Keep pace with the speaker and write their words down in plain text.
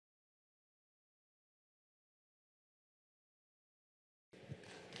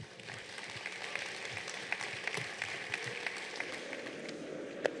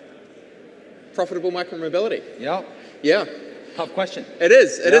profitable micromobility? Yeah. Yeah. Tough question. It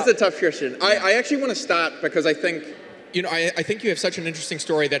is. It is a tough question. I actually want to start because I think, I think you have such an interesting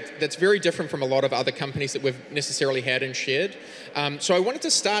story that's very different from a lot of other companies that we've necessarily had and shared. So I wanted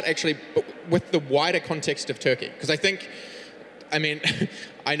to start actually with the wider context of Turkey, because I think,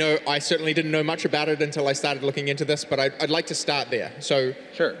 I know I certainly didn't know much about it until I started looking into this, but I'd like to start there. So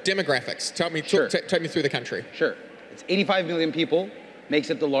demographics, take me through the country. Sure. It's 85 million people, makes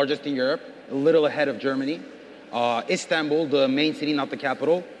it the largest in Europe, a little ahead of Germany. Istanbul, the main city, not the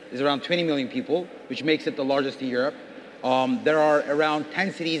capital, is around 20 million people, which makes it the largest in Europe. There are around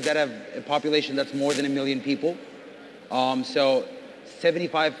 10 cities that have a population that's more than 1 million people. So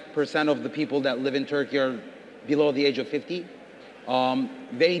 75% of the people that live in Turkey are below the age of 50.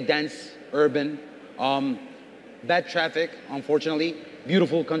 Very dense, urban, bad traffic, unfortunately.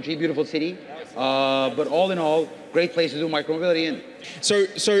 Beautiful country, beautiful city. But all in all, great place to do micromobility in. So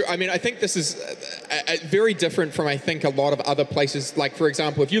I think this is very different from, I think, a lot of other places. Like, for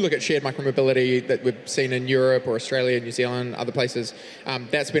example, if you look at shared micromobility that we've seen in Europe or Australia, New Zealand, other places,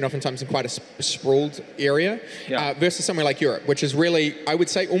 that's been oftentimes in quite a sprawled area versus somewhere like Europe, which is really, I would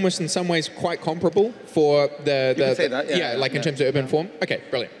say, almost in some ways quite comparable for You can say that, in terms of urban form. Okay,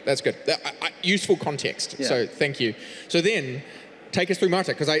 brilliant. That's good. Useful context. Yeah. So thank you. So then, take us through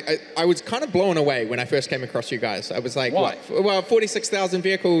Marti, because I was kind of blown away when I first came across you guys. I was like, why? Well, 46,000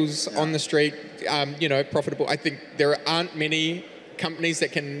 vehicles on the street, profitable. I think there aren't many companies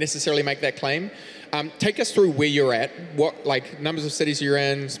that can necessarily make that claim. Take us through where you're at, what numbers of cities you're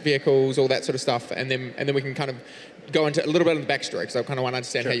in, vehicles, all that sort of stuff, and then we can kind of go into a little bit of the backstory, because I kind of want to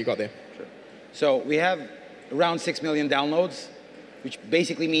understand how you got there. Sure. So we have around 6 million downloads, which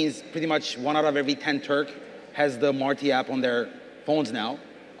basically means pretty much 1 out of every 10 Turk has the Marti app on their phones now.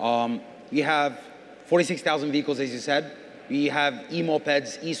 We have 46,000 vehicles, as you said. We have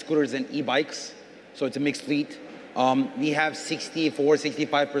e-mopeds, e-scooters, and e-bikes. So it's a mixed fleet. We have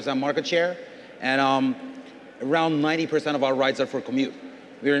 65% market share, and around 90% of our rides are for commute.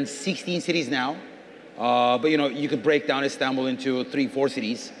 We're in 16 cities now, but you could break down Istanbul into 3-4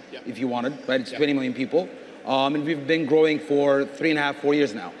 cities if you wanted, right? It's 20 million people. And we've been growing for 3.5-4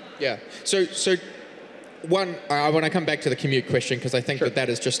 years now. Yeah. So one, I want to come back to the commute question, because I think that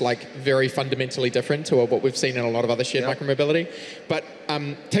is just very fundamentally different to what we've seen in a lot of other shared micromobility. But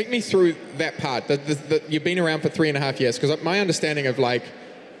take me through that part. You've been around for 3.5 years, because my understanding of my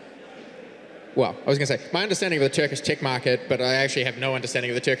understanding of the Turkish tech market, but I actually have no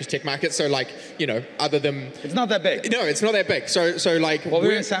understanding of the Turkish tech market. So other than it's not that big. No, it's not that big. So well,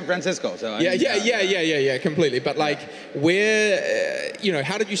 we're in San Francisco, so completely. But where,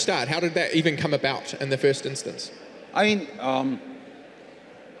 how did you start? How did that even come about in the first instance?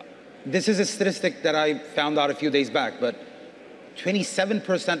 This is a statistic that I found out a few days back, but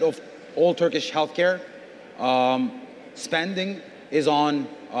 27% of all Turkish healthcare spending is on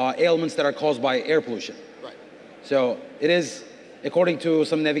ailments that are caused by air pollution. Right. So it is, according to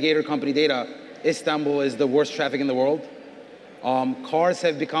some Navigator company data, Istanbul is the worst traffic in the world. Cars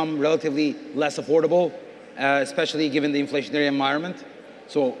have become relatively less affordable, especially given the inflationary environment.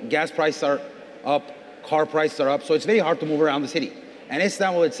 So gas prices are up, car prices are up, so it's very hard to move around the city. And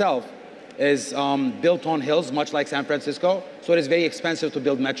Istanbul itself is built on hills, much like San Francisco, so it is very expensive to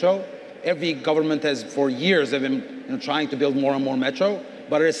build metro. Every government has, for years, have been trying to build more and more metro,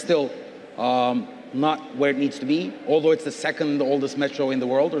 but it is still not where it needs to be, although it's the second oldest metro in the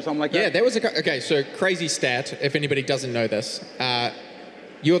world or something like that. Yeah, that was okay, so crazy stat, if anybody doesn't know this.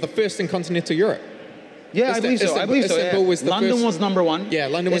 You're the first in continental Europe. Yeah, I believe so. Istanbul was the London first. was number one. Yeah,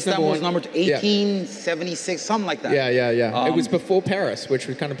 London was Istanbul number one. was number 1876, something like that. Yeah. It was before Paris, which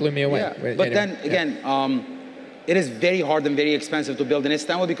kind of blew me away. Yeah. But then, again, it is very hard and very expensive to build in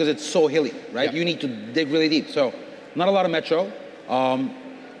Istanbul because it's so hilly, right? You need to dig really deep. So not a lot of metro,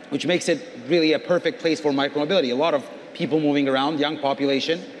 which makes it really a perfect place for micromobility. A lot of people moving around, young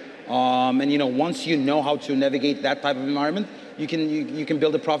population. And once you know how to navigate that type of environment, you can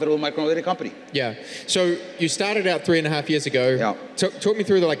build a profitable micromobility company. Yeah. So you started out 3.5 years ago. Yeah. Talk me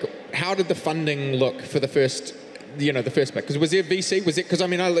through how did the funding look for the first the first bit? Because was there VC? Was it? Because I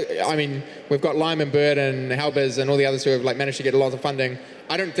mean, we've got Lyman Bird and Halbers and all the others who have managed to get a lot of funding.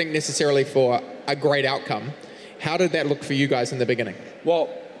 I don't think necessarily for a great outcome. How did that look for you guys in the beginning? Well,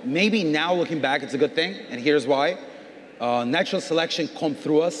 maybe now looking back, it's a good thing, and here's why. Natural selection come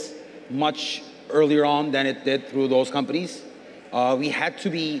through us much earlier on than it did through those companies. We had to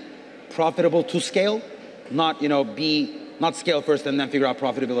be profitable to scale, not scale first and then figure out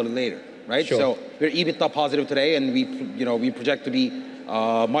profitability later, right? Sure. So we're EBITDA positive today, and we project to be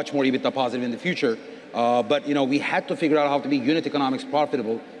much more EBITDA positive in the future. But we had to figure out how to be unit economics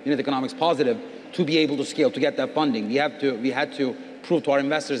profitable, unit economics positive, to be able to scale, to get that funding. We had to prove to our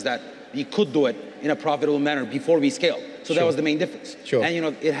investors that we could do it in a profitable manner before we scaled. So that was the main difference. Sure.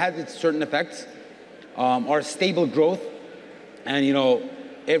 And it had its certain effects. Our stable growth, and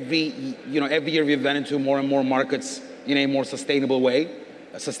every year we've went into more and more markets in a more sustainable way,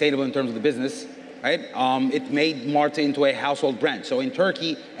 sustainable in terms of the business, right? It made Marti into a household brand. So in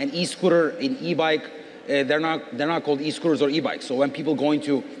Turkey, an e-scooter, an e-bike, they're not called e-scooters or e-bikes. So when people go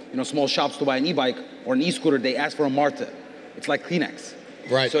into small shops to buy an e-bike or an e-scooter, they ask for a Marti. It's like Kleenex.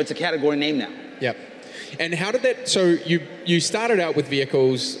 Right. So it's a category name now. Yep. And how did that? So you started out with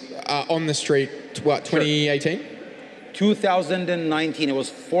vehicles on the street. What, 2018? Sure. 2019. It was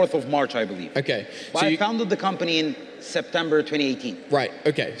 4th of March, I believe. Okay. But I founded the company in September 2018. Right.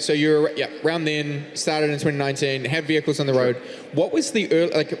 Okay. So you're around then, started in 2019, had vehicles on the road. What was the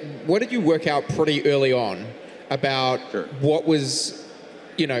early, what did you work out pretty early on about what was,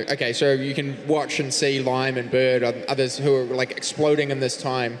 okay, so you can watch and see Lime and Bird and others who are exploding in this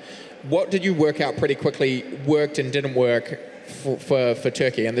time. What did you work out pretty quickly worked and didn't work for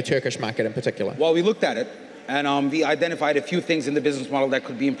Turkey and the Turkish market in particular? Well, we looked at it and we identified a few things in the business model that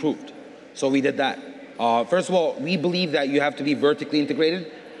could be improved. So we did that. First of all, we believe that you have to be vertically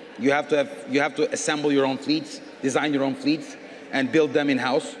integrated. You have to assemble your own fleets, design your own fleets, and build them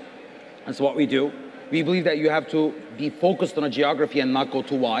in-house. That's what we do. We believe that you have to be focused on a geography and not go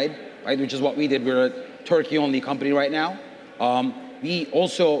too wide, right? Which is what we did. We're a Turkey-only company right now. We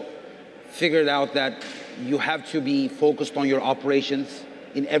also figured out that you have to be focused on your operations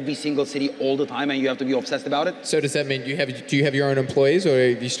in every single city all the time, and you have to be obsessed about it. So does that mean do you have your own employees, or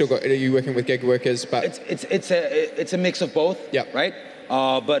are you working with gig workers? But it's a mix of both. Yeah. Right.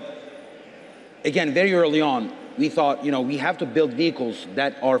 But again, very early on, we thought we have to build vehicles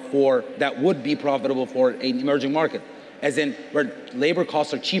that would be profitable for an emerging market, as in where labor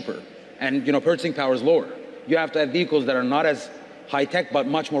costs are cheaper and purchasing power is lower. You have to have vehicles that are not as high tech but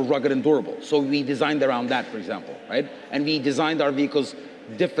much more rugged and durable. So we designed around that, for example, right? And we designed our vehicles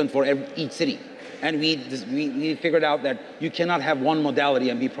different for each city. And we figured out that you cannot have one modality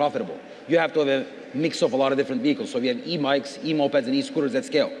and be profitable. You have to have a mix of a lot of different vehicles. So we have e-bikes, e-mopeds, and e-scooters at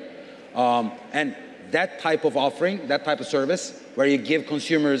scale. And that type of offering, that type of service, where you give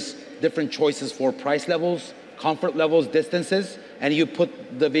consumers different choices for price levels, comfort levels, distances, and you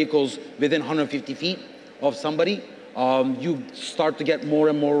put the vehicles within 150 feet of somebody, you start to get more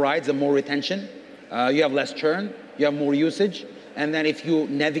and more rides and more retention. You have less churn, you have more usage. And then if you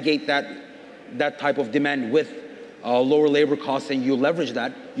navigate that type of demand with lower labor costs and you leverage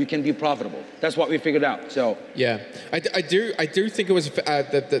that, you can be profitable. That's what we figured out. So yeah, I do think it was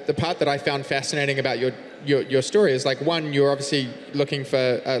the part that I found fascinating about your story is one, you're obviously looking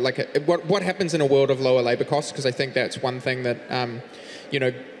for what happens in a world of lower labor costs, because I think that's one thing that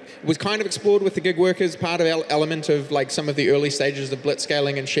was kind of explored with the gig workers, part of element of some of the early stages of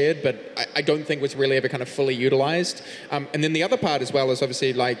blitzscaling and shared, but I don't think was really ever kind of fully utilized. And then the other part as well is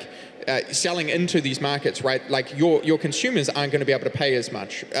obviously selling into these markets, right? Your consumers aren't going to be able to pay as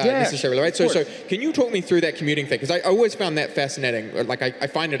much necessarily, right? So can you talk me through that commuting thing? Because I always found that fascinating. I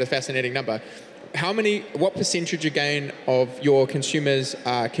find it a fascinating number. What percentage again of your consumers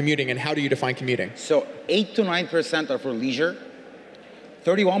are commuting, and how do you define commuting? So 8 to 9% are for leisure.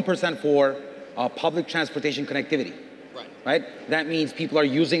 31% for public transportation connectivity, right? That means people are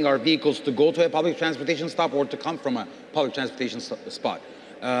using our vehicles to go to a public transportation stop or to come from a public transportation spot.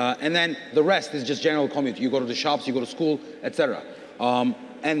 And then the rest is just general commute. You go to the shops, you go to school, etc.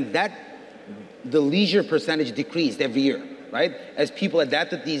 And the leisure percentage decreased every year, right? As people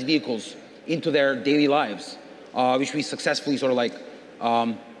adapted these vehicles into their daily lives, which we successfully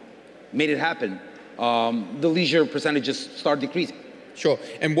made it happen, the leisure percentages start decreasing. Sure.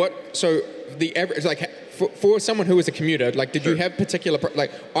 And so the average, for someone who is a commuter, did you have particular,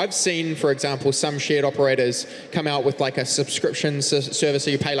 I've seen, for example, some shared operators come out with a subscription service,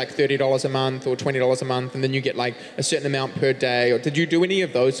 so you pay $30 a month or $20 a month, and then you get a certain amount per day. Or did you do any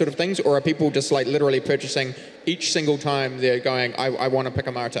of those sort of things? Or are people just literally purchasing each single time they're going, I want to pick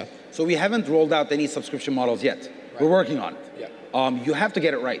a Marti? So we haven't rolled out any subscription models yet. Right. We're working on it. Yeah. You have to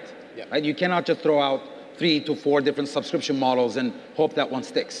get it right. Yeah. Right? You cannot just throw out 3 to 4 different subscription models and hope that one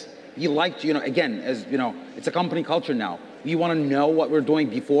sticks. We like to, again, as it's a company culture now. We want to know what we're doing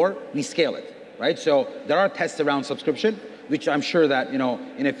before we scale it, right? So there are tests around subscription, which I'm sure that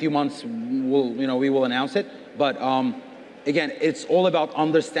in a few months we will announce it. But again, it's all about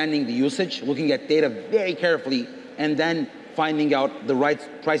understanding the usage, looking at data very carefully, and then finding out the right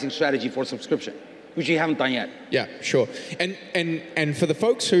pricing strategy for subscription. which we haven't done yet. Yeah, sure. And for the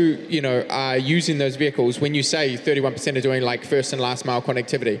folks who, you know, are using those vehicles, when you say 31% are doing like first and last mile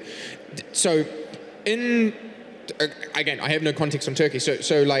connectivity, so again, I have no context on Turkey,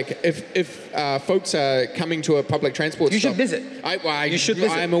 so like if folks are coming to a public transport you stop, should visit. You should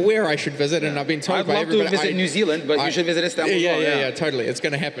visit. I'm aware I should visit, and I've been told by everybody. I'd love to visit New Zealand, but you should visit Istanbul. Yeah, totally. It's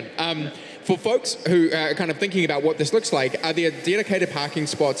going to happen. For folks who are kind of thinking about what this looks like, are there dedicated parking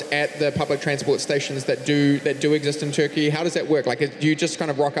spots at the public transport stations that do exist in Turkey? How does that work? Like, do you just kind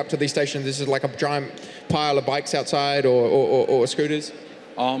of rock up to these stations? This is like a giant pile of bikes outside or scooters?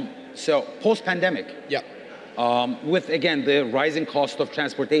 So post-pandemic, yeah. With again the rising cost of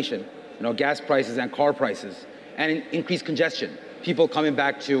transportation, you know, gas prices and car prices, and increased congestion, people coming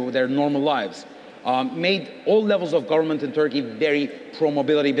back to their normal lives, made all levels of government in Turkey very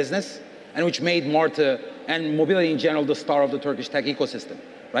pro-mobility business, and which made Marti and mobility in general the star of the Turkish tech ecosystem,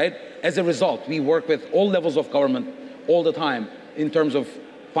 right? As a result, we work with all levels of government all the time in terms of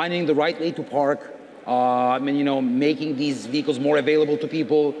finding the right way to park, you know, making these vehicles more available to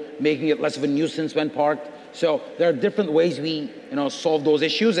people, making it less of a nuisance when parked. So there are different ways we, you know, solve those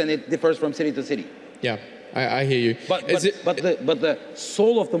issues, and it differs from city to city. Yeah, I hear you. But the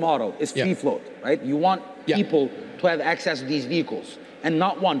soul of the model is free float, right? You want people to have access to these vehicles, and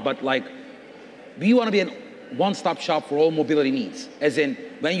not one, but like, we want to be a one-stop shop for all mobility needs. As in,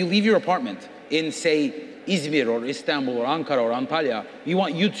 when you leave your apartment in, say, Izmir or Istanbul or Ankara or Antalya, we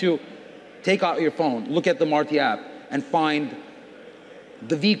want you to take out your phone, look at the Marti app, and find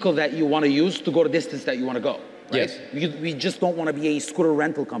the vehicle that you want to use to go the distance that you want to go. Right? Yes. We just don't want to be a scooter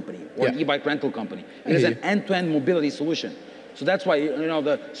rental company or an e-bike rental company. It is an end-to-end mobility solution. So that's why, you know,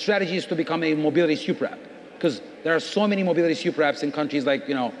 the strategy is to become a mobility super app, because there are so many mobility super apps in countries like,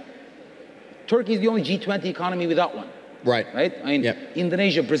 you know, Turkey is the only G20 economy without one. Right. Right? I mean,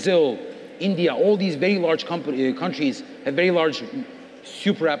 Indonesia, Brazil, India, all these very large countries have very large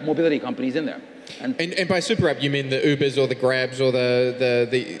super app mobility companies in there. And by super app, you mean the Ubers or the Grabs or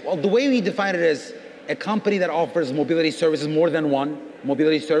the... Well, the way we define it is a company that offers mobility services, more than one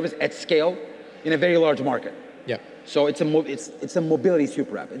mobility service at scale in a very large market. Yeah. So it's a mobility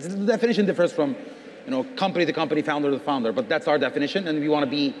super app. The definition differs from, you know, company to company, founder to founder, but that's our definition, and we want to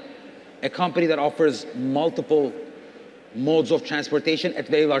be a company that offers multiple modes of transportation at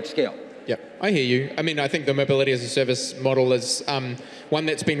very large scale. Yeah, I hear you. I mean, I think the mobility as a service model is one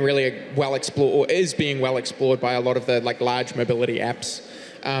that's been really well explored, or is being well explored by a lot of the like large mobility apps.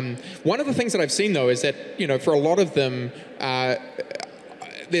 One of the things that I've seen though is that, you know, for a lot of them,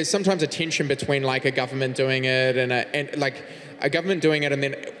 there's sometimes a tension between like a government doing it and like a government doing it and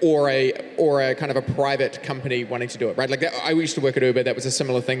then or a kind of a private company wanting to do it, right? Like that, I used to work at Uber. That was a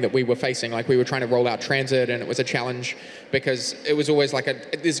similar thing that we were facing. Like we were trying to roll out transit, and it was a challenge because it was always like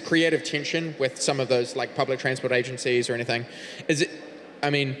there's creative tension with some of those like public transport agencies or anything. Is it?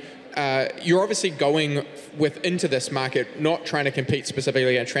 I mean, you're obviously going into this market, not trying to compete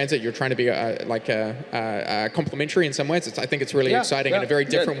specifically in transit. You're trying to be complementary in some ways. I think it's really exciting and a very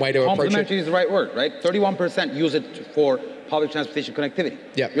different way to approach it. Complementary is the right word, right? 31% use it for public transportation connectivity.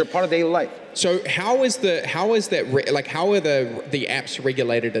 Yeah, you're part of daily life. So how are the apps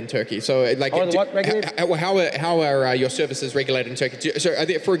regulated in Turkey? So like how are the what regulated? How are your services regulated in Turkey? So are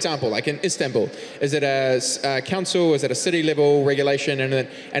there, for example, like in Istanbul, is it a council? Is it a city level regulation?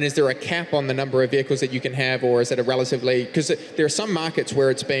 And is there a cap on the number of vehicles that you can have, or is it a relatively? Because there are some markets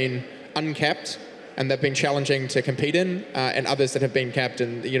where it's been uncapped and they've been challenging to compete in, and others that have been capped,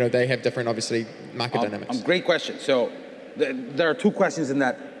 and you know they have different, obviously, market dynamics. Great question. So there are two questions in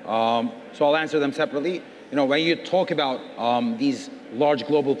that, so I'll answer them separately. You know, when you talk about these large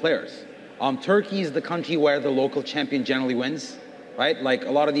global players, Turkey is the country where the local champion generally wins, right? Like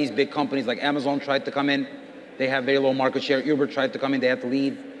a lot of these big companies, like Amazon tried to come in, they have very low market share. Uber tried to come in, they had to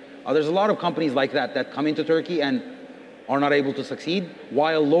leave. There's a lot of companies like that come into Turkey and are not able to succeed,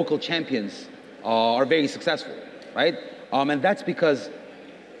 while local champions are very successful, right? And that's because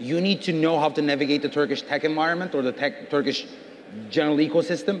you need to know how to navigate the Turkish tech environment or the Turkish general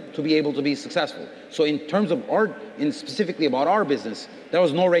ecosystem to be able to be successful. So in terms of specifically about our business, there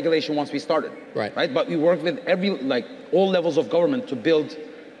was no regulation once we started, right? But we worked with all levels of government to build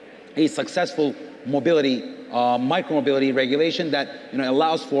a successful mobility, micromobility regulation that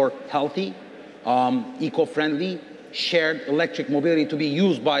allows for healthy, eco-friendly, shared electric mobility to be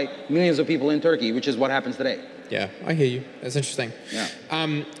used by millions of people in Turkey, which is what happens today. Yeah, I hear you. That's interesting.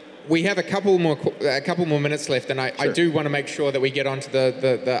 Yeah. We have a couple more minutes left, and I do want to make sure that we get onto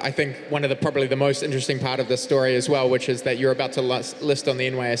the I think one of probably the most interesting part of the story as well, which is that you're about to list on the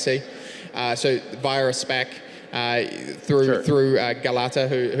NYSE, so via a SPAC. through Galata,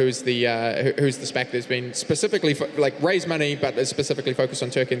 who's the SPAC that's been specifically raised money, but is specifically focused on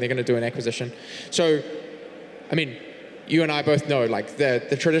Turkey, and they're going to do an acquisition. So, I mean, you and I both know, like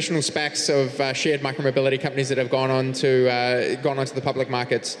the traditional SPACs of shared micromobility companies that have gone onto the public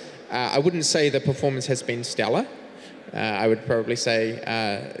markets. I wouldn't say the performance has been stellar. I would probably say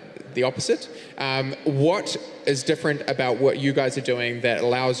the opposite. What is different about what you guys are doing that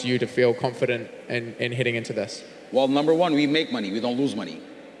allows you to feel confident in heading into this? Well, number one, we make money. We don't lose money.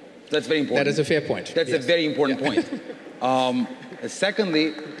 That's very important. That is a fair point. That's a very important point.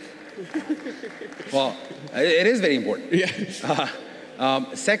 Secondly, well, it is very important. Yeah.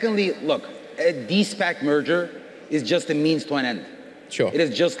 Secondly, look, a de-SPAC merger is just a means to an end. Sure. It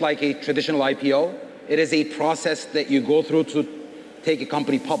is just like a traditional IPO. It is a process that you go through to take a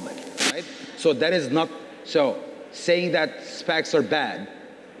company public, right? So that is not, so saying that SPACs are bad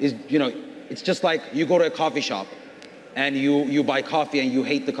is, you know, it's just like you go to a coffee shop and you buy coffee and you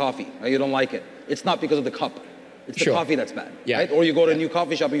hate the coffee, right? You don't like it. It's not because of the cup. It's the coffee that's bad, right? Or you go to a new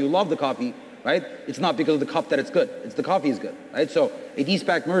coffee shop and you love the coffee, right? It's not because of the cup that it's good. It's the coffee is good, right? So a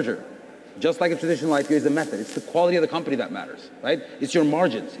de-SPAC merger, just like a traditional IPO, is a method. It's the quality of the company that matters, right? It's your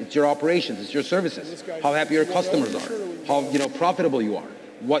margins, it's your operations, it's your services, how happy your customers are, how profitable you are,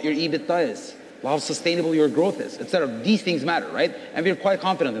 what your EBITDA is, how sustainable your growth is, etc. These things matter, right? And we're quite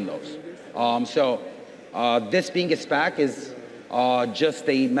confident in those. This being a SPAC is just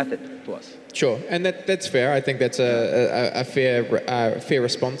a method to us. Sure, and that's fair. I think that's a fair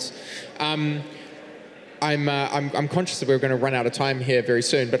response. I'm conscious that we're going to run out of time here very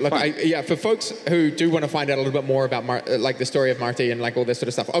soon, but look, for folks who do want to find out a little bit more about the story of Marti and all this sort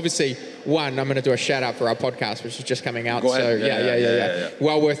of stuff, obviously, one, I'm going to do a shout out for our podcast, which is just coming out. Go ahead. So yeah.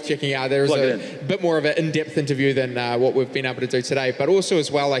 Well worth checking out. There's a bit more of an in-depth interview than what we've been able to do today, but also as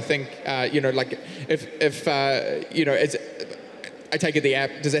well, I think if I take it the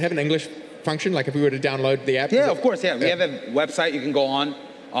app, does it have an English function? Like if we were to download the app? Yeah, of course. Yeah, we have a website you can go on.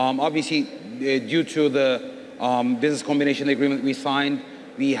 Obviously, due to the business combination agreement we signed,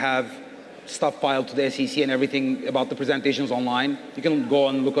 we have stuff filed to the SEC and everything about the presentations online. You can go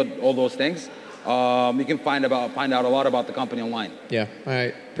and look at all those things. You can find out a lot about the company online. Yeah,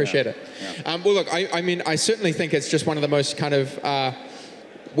 I appreciate it. Yeah. Well, look, I mean, I certainly think it's just one of the most kind of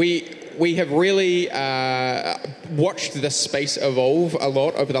we have really watched this space evolve a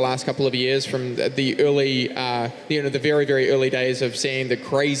lot over the last couple of years, from the early, the very, very early days of seeing the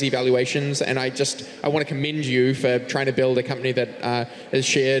crazy valuations. And I want to commend you for trying to build a company that is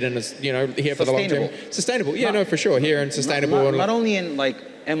shared and is, here for the long term. Sustainable. Yeah, for sure. Here and sustainable. Not only in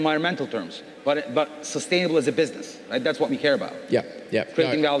environmental terms, but sustainable as a business, right? That's what we care about. Yeah.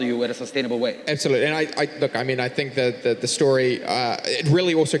 Creating value in a sustainable way. Absolutely. And I think that the story, it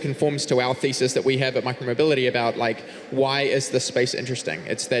really also conforms to our thesis that we have at Micromobility about why is this space interesting?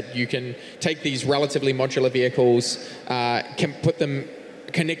 It's that you can take these relatively modular vehicles, can put them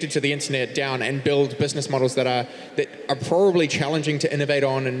connected to the internet down and build business models that are probably challenging to innovate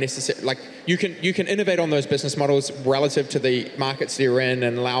on, and you can innovate on those business models relative to the markets they're in,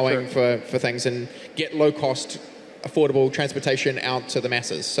 and allowing for things, and get low cost, affordable transportation out to the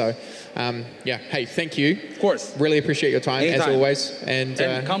masses. So hey, thank you. Of course. Really appreciate your time. Anytime. As always.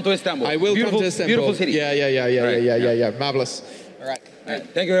 And come to Istanbul. I will come to Istanbul. Beautiful city. Yeah. Marvelous. All right.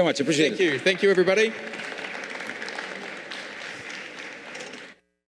 Thank you very much. Appreciate it. Thank you, everybody.